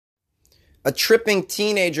A tripping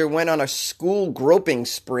teenager went on a school groping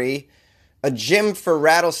spree. A gym for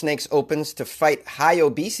rattlesnakes opens to fight high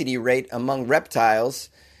obesity rate among reptiles.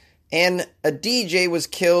 And a DJ was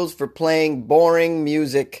killed for playing boring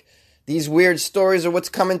music. These weird stories are what's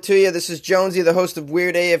coming to you. This is Jonesy, the host of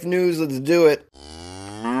Weird AF News. Let's do it.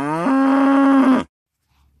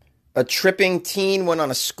 A tripping teen went on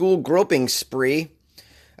a school groping spree.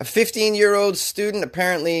 A 15-year-old student,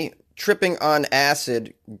 apparently tripping on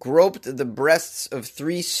acid, groped the breasts of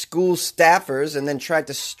 3 school staffers and then tried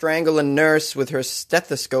to strangle a nurse with her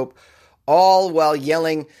stethoscope, all while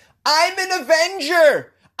yelling, "I'm an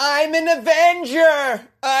Avenger! I'm an Avenger!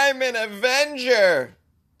 I'm an Avenger!"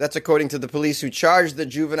 That's according to the police, who charged the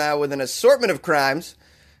juvenile with an assortment of crimes,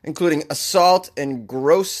 including assault and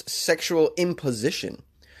gross sexual imposition.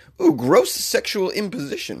 Ooh, gross sexual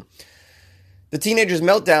imposition. The teenager's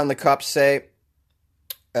meltdown, the cops say,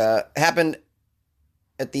 happened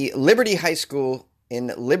at the Liberty High School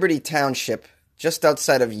in Liberty Township, just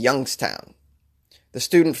outside of Youngstown. The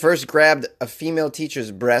student first grabbed a female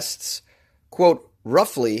teacher's breasts, quote,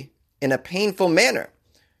 roughly, in a painful manner,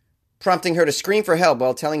 prompting her to scream for help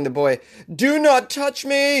while telling the boy, "Do not touch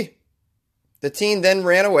me!" The teen then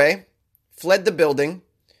ran away, fled the building,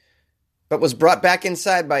 but was brought back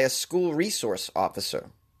inside by a school resource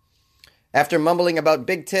officer. After mumbling about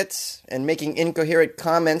big tits and making incoherent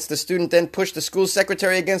comments, the student then pushed the school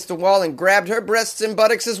secretary against the wall and grabbed her breasts and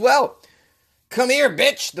buttocks as well. "Come here,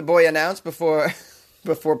 bitch," the boy announced before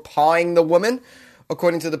pawing the woman,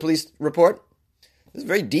 according to the police report. There's a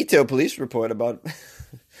very detailed police report about...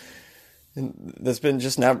 There's been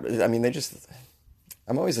just now... I mean,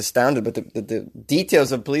 I'm always astounded, but the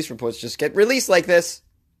details of police reports just get released like this.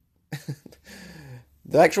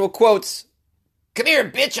 The actual quotes... "Come here,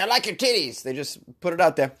 bitch, I like your titties." They just put it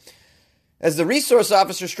out there. As the resource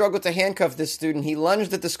officer struggled to handcuff this student, he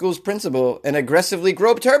lunged at the school's principal and aggressively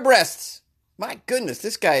groped her breasts. My goodness,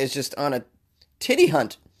 this guy is just on a titty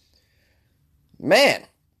hunt. Man.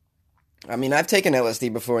 I mean, I've taken LSD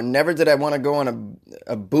before, and never did I want to go on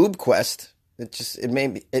a boob quest. It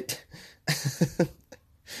made me...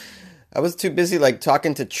 I was too busy,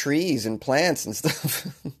 talking to trees and plants and stuff.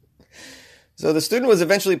 So the student was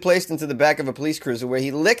eventually placed into the back of a police cruiser where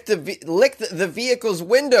he licked the vehicle's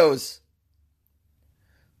windows.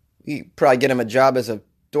 You probably get him a job as a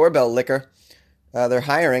doorbell licker. They're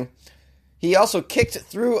hiring. He also kicked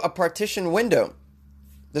through a partition window.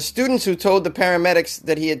 The students who told the paramedics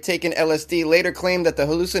that he had taken LSD later claimed that the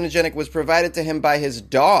hallucinogenic was provided to him by his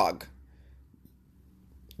dog.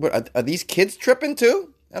 What, are these kids tripping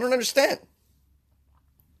too? I don't understand.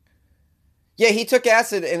 Yeah, he took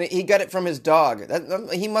acid and he got it from his dog.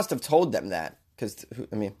 He must have told them that.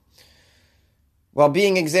 While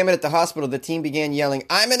being examined at the hospital, the teen began yelling,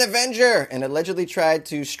 "I'm an Avenger!" and allegedly tried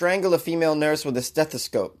to strangle a female nurse with a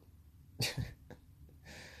stethoscope.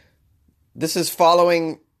 This is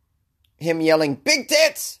following him yelling, "Big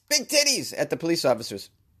tits! Big titties!" at the police officers.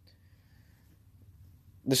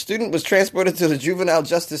 The student was transported to the Juvenile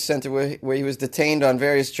Justice Center where he was detained on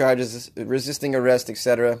various charges, resisting arrest,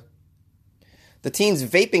 etc. The teen's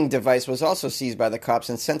vaping device was also seized by the cops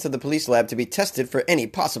and sent to the police lab to be tested for any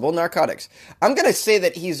possible narcotics. I'm going to say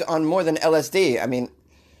that he's on more than LSD. I mean,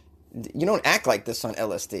 you don't act like this on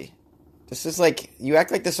LSD. This is you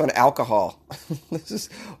act like this on alcohol.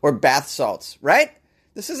 Or bath salts, right?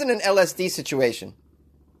 This isn't an LSD situation.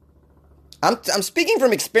 I'm speaking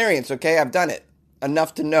from experience, okay? I've done it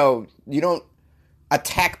enough to know you don't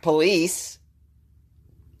attack police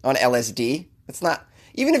on LSD. It's not...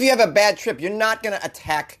 Even if you have a bad trip, you're not going to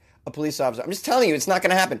attack a police officer. I'm just telling you, it's not going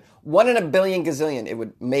to happen. 1 in a billion gazillion, it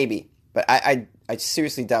would, maybe. But I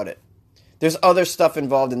seriously doubt it. There's other stuff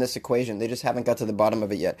involved in this equation. They just haven't got to the bottom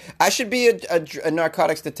of it yet. I should be a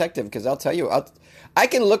narcotics detective, because I'll tell you, I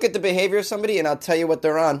can look at the behavior of somebody and I'll tell you what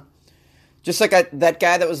they're on. Just like that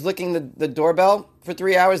guy that was licking the doorbell for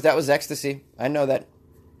 3 hours, that was ecstasy. I know that.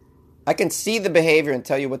 I can see the behavior and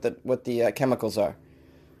tell you what the chemicals are.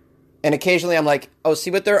 And occasionally I'm like, oh, see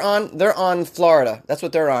what they're on? They're on Florida. That's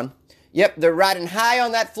what they're on. Yep, they're riding high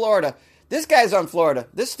on that Florida. This guy's on Florida.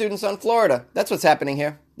 This student's on Florida. That's what's happening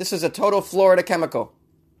here. This is a total Florida chemical.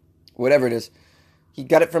 Whatever it is. He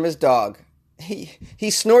got it from his dog. He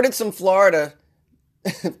snorted some Florida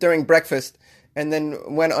during breakfast and then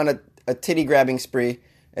went on a titty-grabbing spree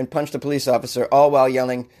and punched a police officer, all while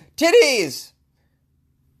yelling, "Titties!"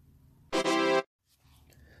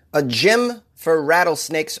 A gym for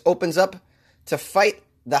rattlesnakes opens up to fight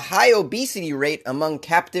the high obesity rate among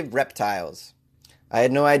captive reptiles. I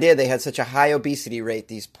had no idea they had such a high obesity rate,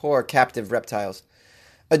 these poor captive reptiles.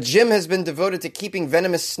 A gym has been devoted to keeping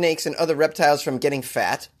venomous snakes and other reptiles from getting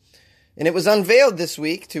fat. And it was unveiled this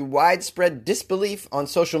week to widespread disbelief on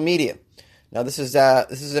social media. Now, this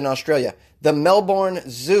is in Australia. The Melbourne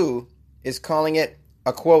Zoo is calling it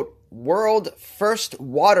a, quote, world first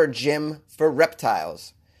water gym for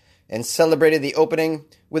reptiles, and celebrated the opening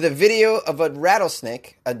with a video of a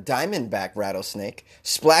rattlesnake, a diamondback rattlesnake,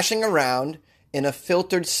 splashing around in a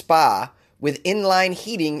filtered spa with inline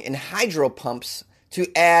heating and hydro pumps to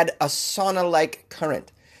add a sauna-like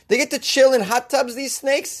current. They get to chill in hot tubs, these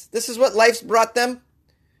snakes? This is what life's brought them?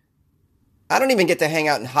 I don't even get to hang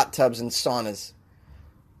out in hot tubs and saunas.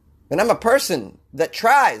 And I'm a person that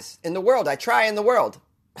tries in the world. I try in the world.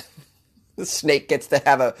 The snake gets to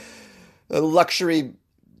have a luxury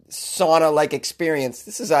sauna-like experience.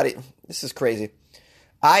 This is crazy.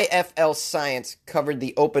 IFL Science covered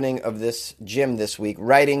the opening of this gym this week,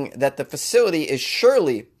 writing that the facility is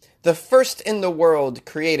surely the first in the world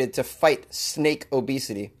created to fight snake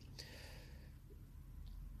obesity.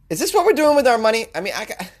 Is this what we're doing with our money? I mean,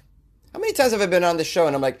 how many times have I been on the show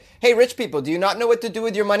and I'm like, hey, rich people, do you not know what to do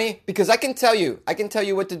with your money? Because I can tell you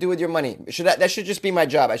what to do with your money. That should just be my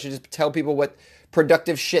job. I should just tell people what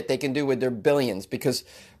productive shit they can do with their billions, because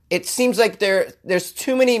it seems like there's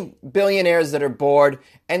too many billionaires that are bored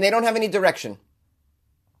and they don't have any direction.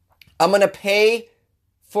 I'm going to pay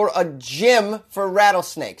for a gym for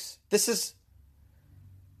rattlesnakes. This is...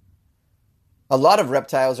 A lot of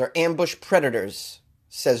reptiles are ambush predators,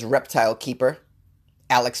 says reptile keeper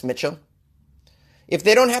Alex Mitchell. If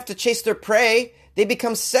they don't have to chase their prey, they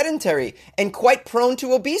become sedentary and quite prone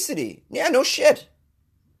to obesity. Yeah, no shit.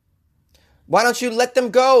 Why don't you let them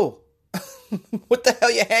go? What the hell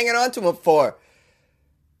are you hanging on to them for?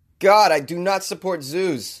 God, I do not support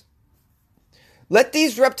zoos. Let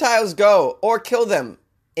these reptiles go or kill them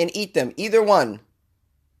and eat them. Either one.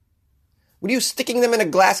 What are you sticking them in a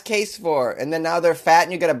glass case for? And then now they're fat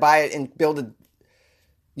and you got to buy it and build a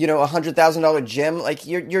 $100,000 gym? Like,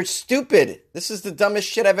 you're stupid. This is the dumbest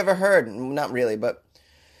shit I've ever heard. Not really, but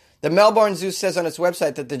the Melbourne Zoo says on its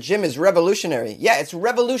website that the gym is revolutionary. Yeah, it's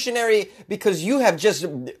revolutionary because you have just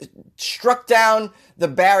struck down the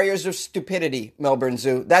barriers of stupidity, Melbourne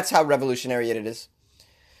Zoo. That's how revolutionary it is.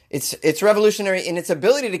 It's revolutionary in its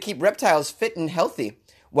ability to keep reptiles fit and healthy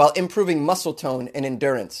while improving muscle tone and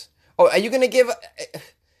endurance. Oh, are they going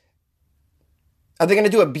to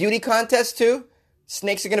do a beauty contest too?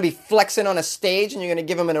 Snakes are going to be flexing on a stage and you're going to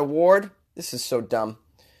give them an award? This is so dumb.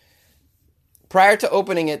 Prior to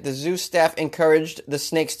opening it, the zoo staff encouraged the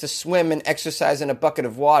snakes to swim and exercise in a bucket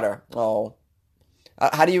of water. Oh.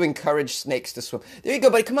 How do you encourage snakes to swim? There you go,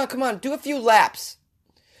 buddy. Come on. Do a few laps.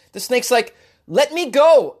 The snake's like, let me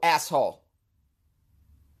go, asshole.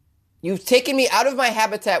 You've taken me out of my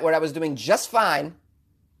habitat where I was doing just fine.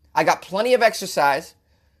 I got plenty of exercise.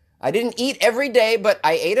 I didn't eat every day, but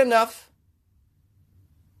I ate enough.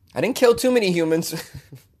 I didn't kill too many humans.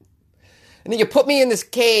 And then you put me in this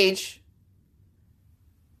cage.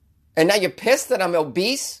 And now you're pissed that I'm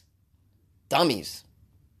obese? Dummies.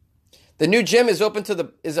 The new gym is open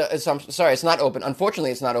to I'm sorry, it's not open.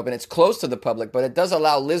 Unfortunately, it's not open. It's closed to the public, but it does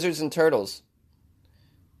allow lizards and turtles.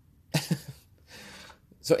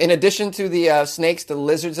 So in addition to the snakes, the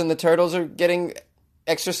lizards and the turtles are getting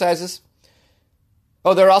exercises.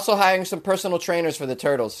 Oh, they're also hiring some personal trainers for the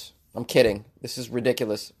turtles. I'm kidding. This is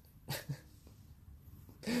ridiculous.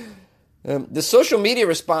 The social media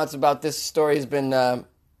response about this story has been...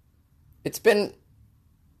 It's been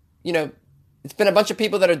a bunch of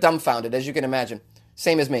people that are dumbfounded, as you can imagine.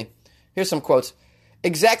 Same as me. Here's some quotes.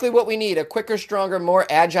 Exactly what we need, a quicker, stronger, more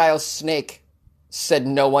agile snake, said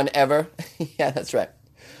no one ever. Yeah, that's right.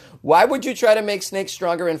 Why would you try to make snakes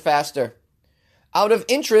stronger and faster? Out of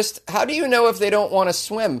interest, how do you know if they don't want to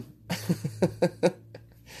swim?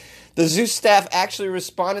 The zoo staff actually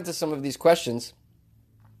responded to some of these questions.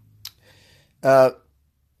 How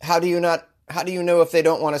do you know if they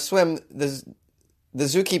don't want to swim? The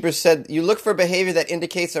zookeeper said, you look for behavior that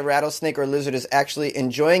indicates a rattlesnake or lizard is actually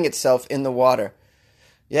enjoying itself in the water.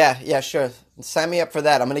 Yeah, sure. Sign me up for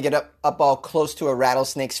that. I'm going to get up all close to a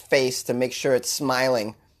rattlesnake's face to make sure it's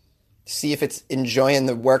smiling. See if it's enjoying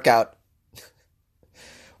the workout.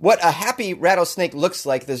 What a happy rattlesnake looks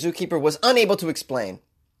like, the zookeeper was unable to explain.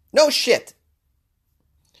 No shit.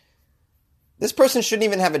 This person shouldn't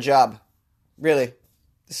even have a job. Really.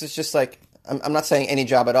 This is just like... I'm not saying any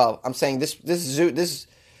job at all. I'm saying this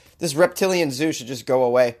reptilian zoo should just go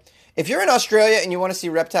away. If you're in Australia and you want to see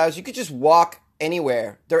reptiles, you could just walk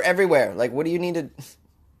anywhere. They're everywhere. Like, what do you need to...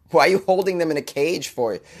 Why are you holding them in a cage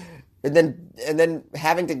for? And then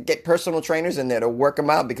having to get personal trainers in there to work them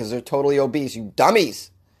out because they're totally obese. You dummies.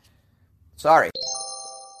 Sorry.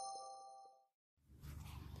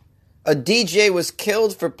 A DJ was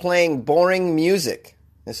killed for playing boring music.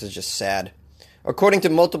 This is just sad. According to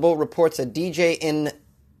multiple reports, a DJ in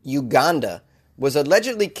Uganda was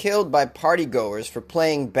allegedly killed by partygoers for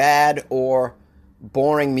playing bad or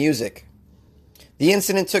boring music. The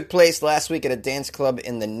incident took place last week at a dance club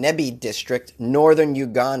in the Nebi district, northern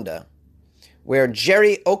Uganda, where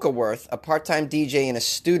Jerry Okaworth, a part-time DJ and a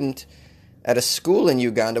student at a school in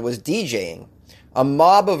Uganda, was DJing. A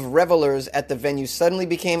mob of revelers at the venue suddenly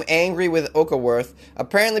became angry with Okaworth,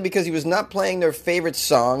 apparently because he was not playing their favorite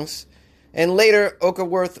songs, and later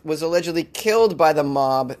Okaworth was allegedly killed by the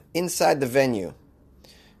mob inside the venue.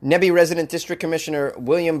 Nebi resident District Commissioner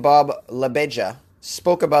William Bob Labeja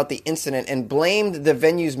spoke about the incident and blamed the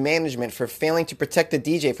venue's management for failing to protect the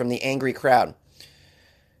DJ from the angry crowd.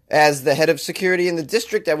 As the head of security in the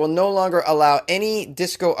district, I will no longer allow any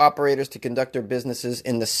disco operators to conduct their businesses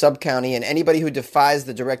in the sub-county, and anybody who defies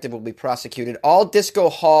the directive will be prosecuted. All disco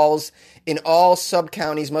halls in all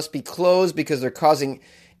sub-counties must be closed because they're causing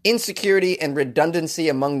insecurity and redundancy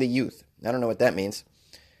among the youth. I don't know what that means.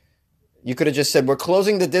 You could have just said, we're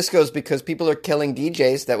closing the discos because people are killing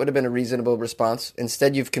DJs. That would have been a reasonable response.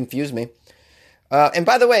 Instead, you've confused me. And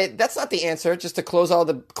by the way, that's not the answer, just to close all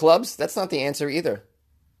the clubs. That's not the answer either.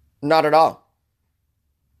 Not at all.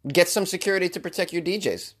 Get some security to protect your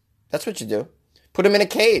DJs. That's what you do. Put them in a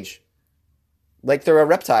cage. Like they're a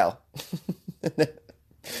reptile.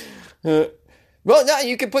 Well, no,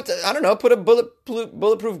 you could put a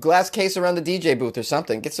bulletproof glass case around the DJ booth or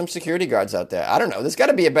something. Get some security guards out there. I don't know. There's got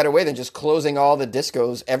to be a better way than just closing all the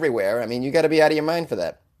discos everywhere. I mean, you got to be out of your mind for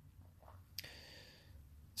that.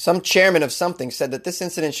 Some chairman of something said that this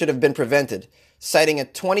incident should have been prevented, citing a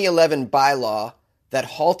 2011 bylaw that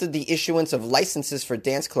halted the issuance of licenses for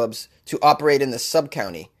dance clubs to operate in the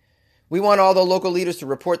sub-county. We want all the local leaders to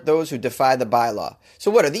report those who defy the bylaw. So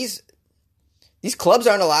what are these? These clubs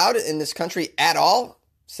aren't allowed in this country at all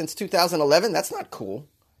since 2011? That's not cool.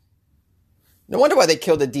 No wonder why they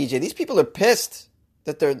killed a DJ. These people are pissed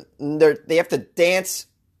that they have to dance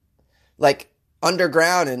like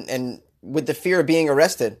underground and with the fear of being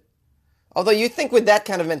arrested. Although you think with that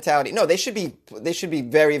kind of mentality, no, they should be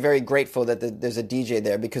very, very grateful that there's a DJ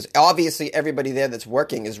there, because obviously everybody there that's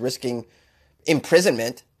working is risking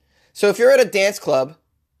imprisonment. So if you're at a dance club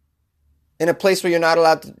in a place where you're not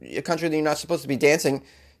allowed to, a country that you're not supposed to be dancing,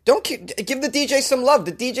 give the DJ some love.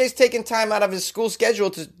 The DJ's taking time out of his school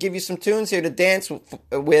schedule to give you some tunes here to dance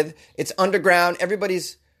with. It's underground.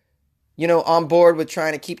 Everybody's, on board with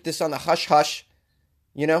trying to keep this on the hush hush,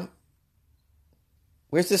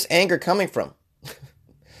 Where's this anger coming from?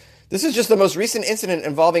 This is just the most recent incident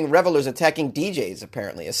involving revelers attacking DJs,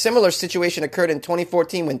 apparently. A similar situation occurred in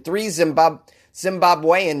 2014 when three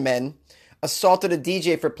Zimbabwean men assaulted a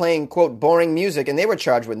DJ for playing, quote, boring music, and they were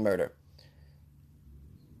charged with murder.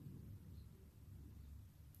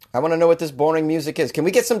 I want to know what this boring music is. Can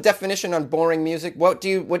we get some definition on boring music? What do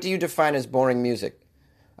you define as boring music?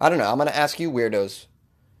 I don't know. I'm going to ask you weirdos.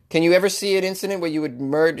 Can you ever see an incident where you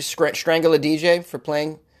would strangle a DJ for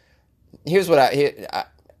playing? Here's what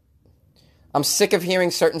I'm sick of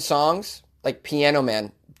hearing certain songs, like Piano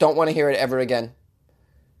Man. Don't want to hear it ever again.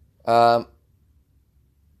 If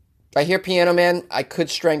I hear Piano Man, I could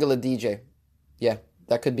strangle a DJ. Yeah,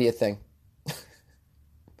 that could be a thing.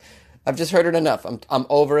 I've just heard it enough. I'm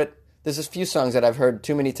over it. There's a few songs that I've heard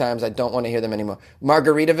too many times. I don't want to hear them anymore.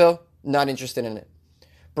 Margaritaville, not interested in it.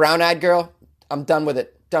 Brown Eyed Girl, I'm done with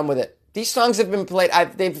it. Done with it. These songs have been played.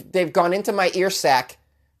 They've gone into my ear sac.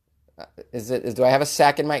 Do I have a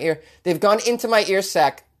sack in my ear? They've gone into my ear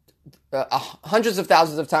sac hundreds of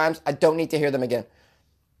thousands of times. I don't need to hear them again.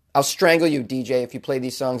 I'll strangle you, DJ, if you play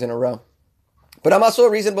these songs in a row. But I'm also a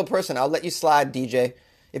reasonable person. I'll let you slide, DJ,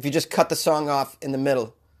 if you just cut the song off in the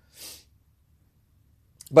middle.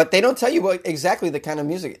 But they don't tell you exactly the kind of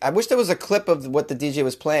music. I wish there was a clip of what the DJ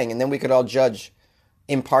was playing, and then we could all judge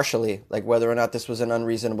impartially, like whether or not this was an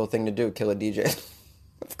unreasonable thing to do, kill a DJ.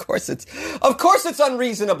 Of course it's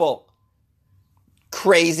unreasonable.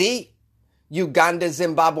 Crazy. Uganda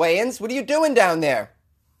Zimbabweans, what are you doing down there?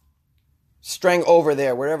 Strang over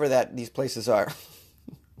there, wherever these places are.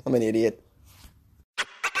 I'm an idiot.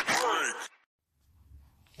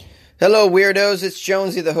 Hello, weirdos. It's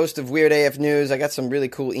Jonesy, the host of Weird AF News. I got some really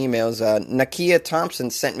cool emails. Nakia Thompson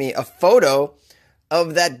sent me a photo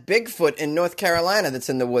of that Bigfoot in North Carolina that's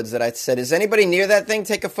in the woods that I said, is anybody near that thing?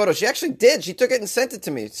 Take a photo. She actually did. She took it and sent it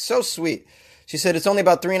to me. It's so sweet. She said it's only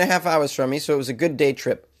about 3.5 hours from me, so it was a good day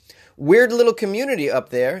trip. Weird little community up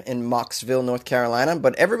there in Mocksville, North Carolina,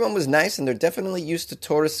 but everyone was nice, and they're definitely used to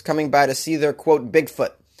tourists coming by to see their, quote,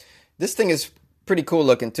 Bigfoot. This thing is pretty cool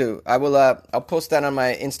looking, too. I'll post that on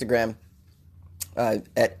my Instagram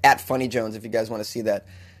at Funny Jones if you guys want to see that.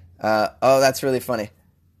 Oh, that's really funny.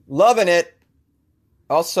 Loving it.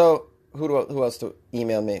 Also, who else to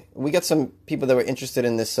email me? We got some people that were interested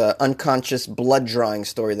in this unconscious blood drawing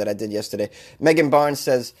story that I did yesterday. Megan Barnes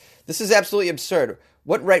says, "This is absolutely absurd.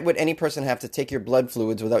 What right would any person have to take your blood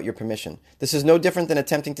fluids without your permission? This is no different than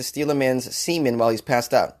attempting to steal a man's semen while he's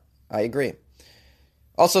passed out." I agree.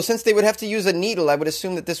 Also, since they would have to use a needle, I would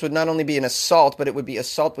assume that this would not only be an assault, but it would be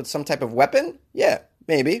assault with some type of weapon? Yeah,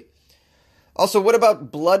 maybe. Also, what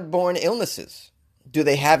about blood-borne illnesses? Do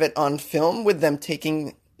they have it on film with them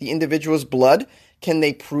taking the individual's blood? Can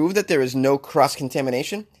they prove that there is no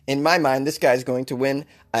cross-contamination? In my mind, this guy's going to win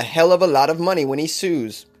a hell of a lot of money when he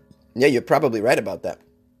sues. Yeah, you're probably right about that.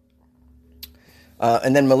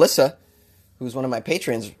 And then Melissa, who's one of my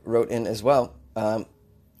patrons, wrote in as well.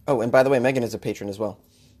 Oh, and by the way, Megan is a patron as well.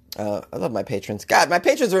 I love my patrons. God, my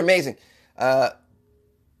patrons are amazing.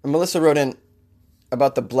 Melissa wrote in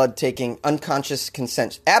about the blood-taking, unconscious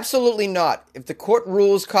consent. Absolutely not. If the court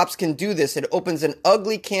rules cops can do this, it opens an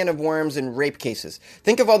ugly can of worms in rape cases.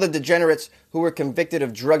 Think of all the degenerates who were convicted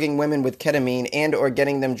of drugging women with ketamine and or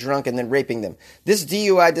getting them drunk and then raping them. This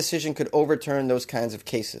DUI decision could overturn those kinds of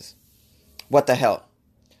cases. What the hell?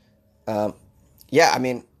 Yeah, I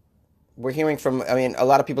mean, we're hearing from, a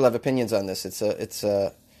lot of people have opinions on this. It's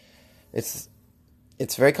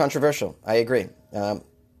very controversial. I agree.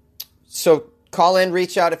 So call in,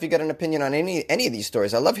 reach out if you got an opinion on any of these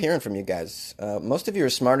stories. I love hearing from you guys. Most of you are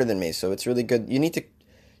smarter than me, so it's really good. You need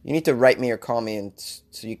to write me or call me, and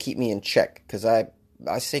so you keep me in check, because I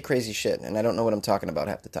say crazy shit and I don't know what I'm talking about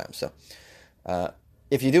half the time. So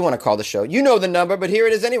if you do want to call the show, you know the number, but here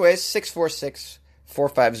it is anyways,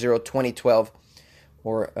 646-450-2012,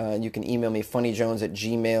 or you can email me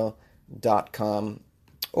funnyjones@gmail.com,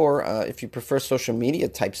 or if you prefer social media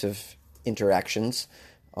types of interactions,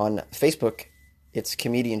 on Facebook, it's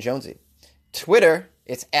Comedian Jonesy. Twitter,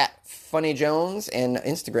 it's at Funny Jones, and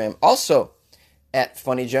Instagram, also at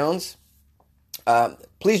Funny Jones.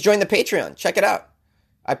 Please join the Patreon. Check it out.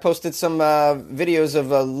 I posted some videos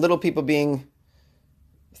of little people being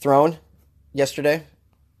thrown yesterday.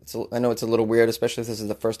 I know it's a little weird, especially if this is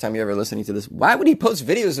the first time you're ever listening to this. Why would he post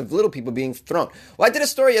videos of little people being thrown? Well, I did a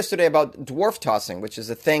story yesterday about dwarf tossing, which is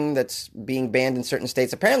a thing that's being banned in certain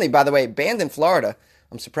states. Apparently, by the way, banned in Florida.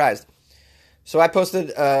 I'm surprised. So I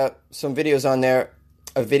posted some videos on there.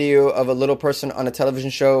 A video of a little person on a television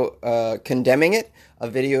show condemning it.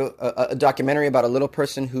 A documentary about a little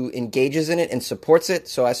person who engages in it and supports it.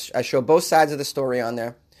 So I show both sides of the story on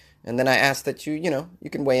there. And then I ask that you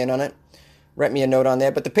can weigh in on it. Write me a note on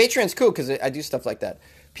there. But the Patreon's cool because I do stuff like that.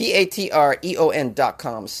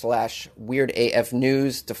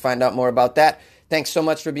 patreon.com/WeirdAFNews to find out more about that. Thanks so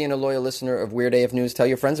much for being a loyal listener of Weird AF News. Tell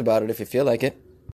your friends about it if you feel like it.